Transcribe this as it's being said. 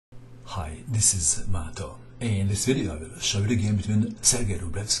Hi, this is Mato. In this video I will show you the game between Sergei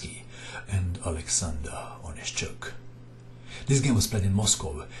Rublevsky and Alexander Onischuk. This game was played in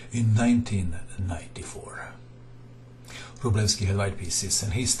Moscow in 1994. Rublevsky had white pieces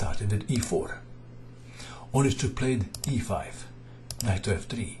and he started at e4. Onischuk played e5, knight to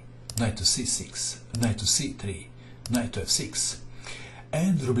f3, knight to c6, knight to c3, knight to f6,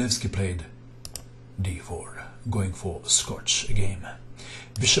 and Rublevsky played d4, going for Scotch game.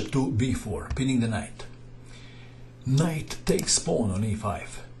 Bishop to b4, pinning the knight. Knight takes pawn on e5.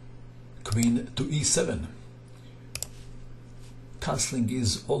 Queen to e7. Castling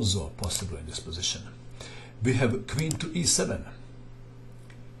is also possible in this position. We have queen to e7.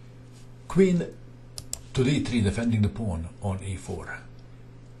 Queen to d3, defending the pawn on e4.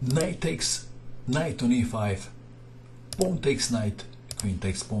 Knight takes knight on e5. Pawn takes knight, queen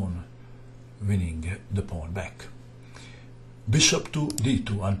takes pawn, winning the pawn back. Bishop to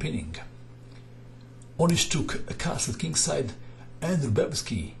d2, unpinning. Onischuk castled kingside and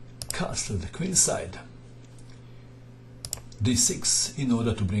Rublevsky castled queenside. d6 in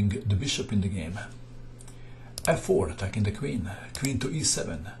order to bring the bishop in the game. f4, attacking the queen. Queen to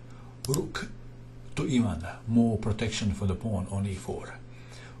e7. Rook to e1, more protection for the pawn on e4.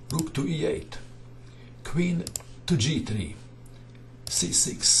 Rook to e8. Queen to g3.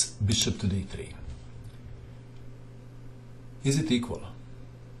 c6, bishop to d3. Is it equal?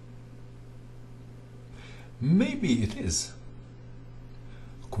 Maybe it is.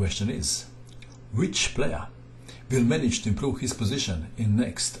 Question is, which player will manage to improve his position in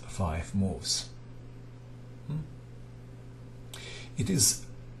next 5 moves? It is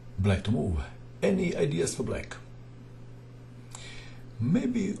black to move. Any ideas for black?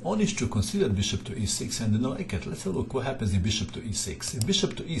 Maybe Onischuk considered bishop to e6 and didn't like it. Let's have a look what happens if bishop to e6. If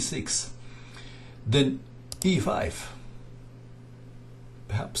bishop to e6, then e5.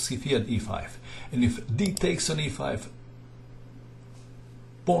 Perhaps if he had e5, and if d takes on e5,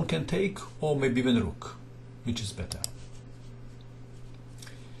 pawn can take, or maybe even rook, which is better.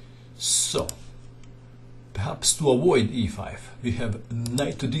 So, perhaps to avoid e5, we have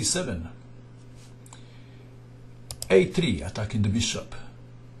knight to d7, a3, attacking the bishop,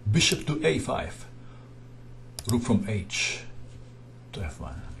 bishop to a5, rook from h to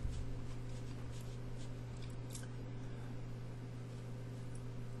f1.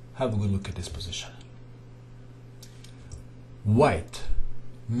 Have a good look at this position. White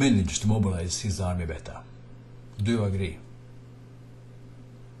managed to mobilize his army better. Do you agree?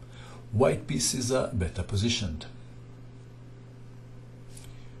 White pieces are better positioned.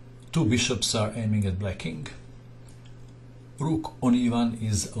 2 bishops are aiming at black king. Rook on e1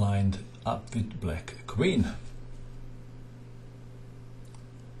 is lined up with black queen.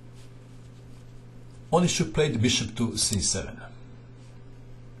 Onischuk played bishop to c7.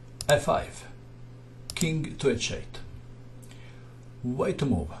 f5, king to h8. White to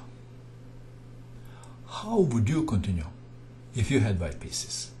move. How would you continue if you had white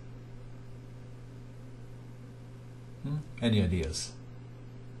pieces? Any ideas?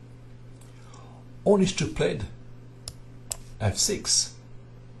 Onischuk played f6.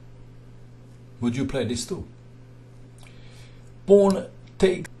 Would you play this too? Pawn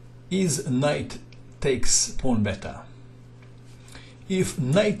takes, is knight takes pawn better? If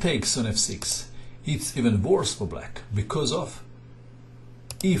knight takes on f6, it's even worse for black because of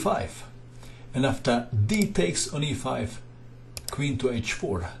e5. And after d takes on e5, queen to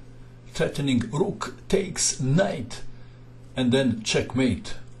h4, threatening rook takes knight, and then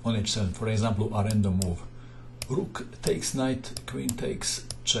checkmate on h7. For example, a random move. Rook takes knight, queen takes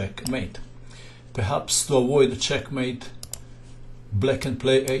checkmate. Perhaps to avoid checkmate, black can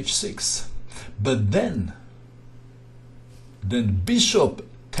play h6. But then bishop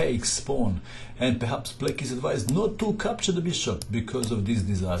takes pawn, and perhaps black is advised not to capture the bishop because of this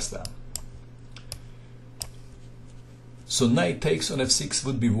disaster. So knight takes on f6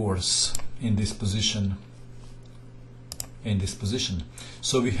 would be worse in this position.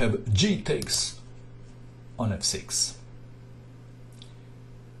 So we have g takes on f6.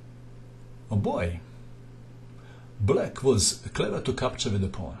 Oh boy, black was clever to capture with the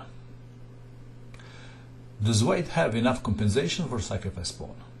pawn. Does white have enough compensation for sacrifice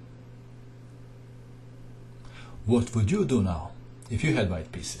pawn? What would you do now if you had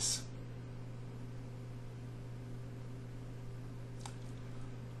white pieces?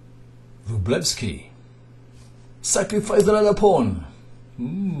 Rublevsky sacrificed another pawn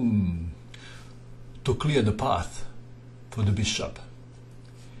to clear the path for the bishop.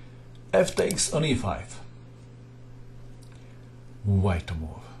 F takes on e5. White to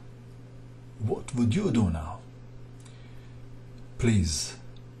move. What would you do now? Please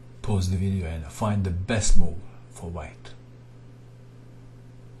pause the video and find the best move for white.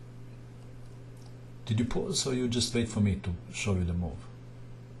 Did you pause, or you just wait for me to show you the move?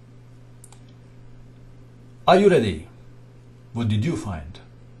 Are you ready? What did you find?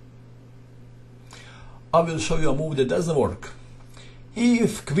 I will show you a move that doesn't work.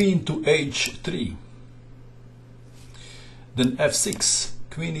 If queen to h3, then f6,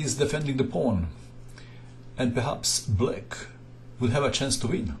 queen is defending the pawn, and perhaps black will have a chance to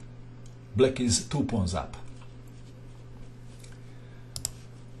win. Black is 2 pawns up.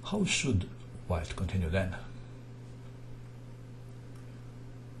 How should white continue then?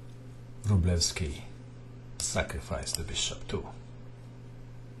 Rublevsky sacrificed the bishop too.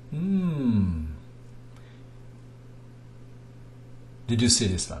 Did you see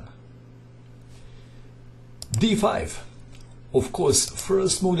this one? d5. Of course,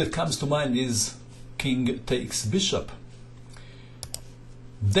 first move that comes to mind is king takes bishop.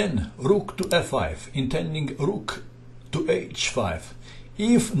 Then rook to f5, intending rook to h5.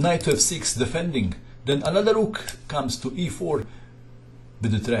 If knight to f6 defending, then another rook comes to e4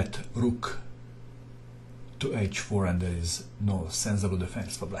 with the threat rook to h4, and there is no sensible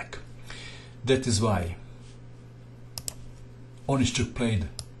defense for black. That is why Onischuk played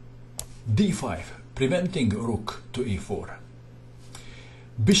d5, preventing rook to e4.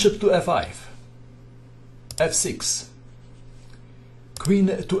 Bishop to f5, f6, queen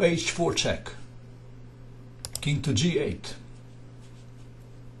to h4 check, king to g8,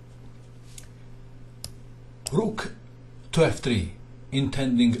 rook to f3,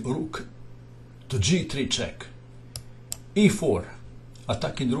 intending rook to g3 check, e4,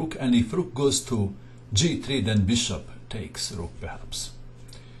 attacking the rook, and if rook goes to g3, then bishop takes rook perhaps.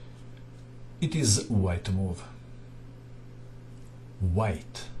 It is white to move.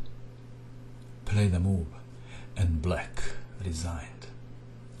 White played a move and black resigned.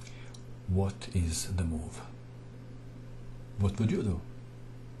 What is the move? What would you do?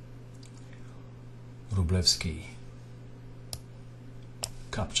 Rublevsky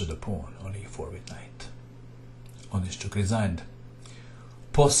captured the pawn on e4 with knight. Onischuk resigned.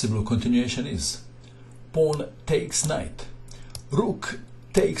 Possible continuation is pawn takes knight, rook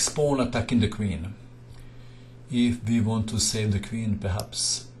takes pawn attacking the queen. If we want to save the queen,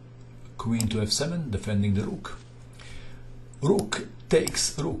 perhaps queen to f7 defending the rook. Rook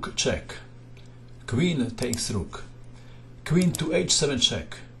takes rook check, queen takes rook, queen to h7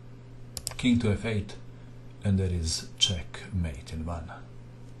 check, king to f8, and there is checkmate in one.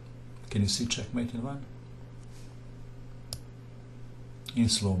 Can you see checkmate in one? In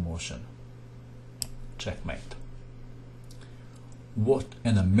slow motion. Checkmate. What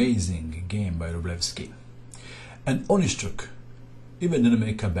an amazing game by Rublevsky. And Onischuk even didn't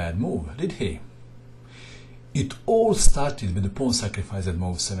make a bad move, did he? It all started with the pawn sacrifice at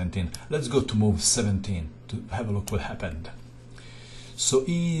move 17. Let's go to move 17 to have a look what happened. So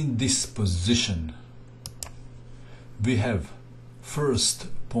in this position we have first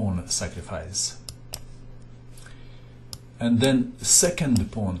pawn sacrifice, and then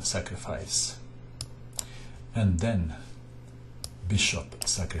second pawn sacrifice, and then bishop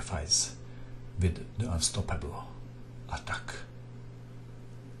sacrifice with the unstoppable attack.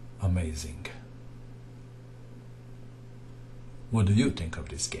 Amazing. What do you think of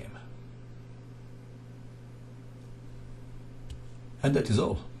this game? And that is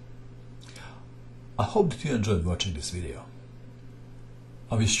all. I hope that you enjoyed watching this video.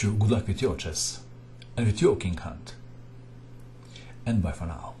 I wish you good luck with your chess and with your king hunt. And bye for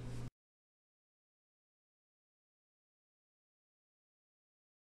now.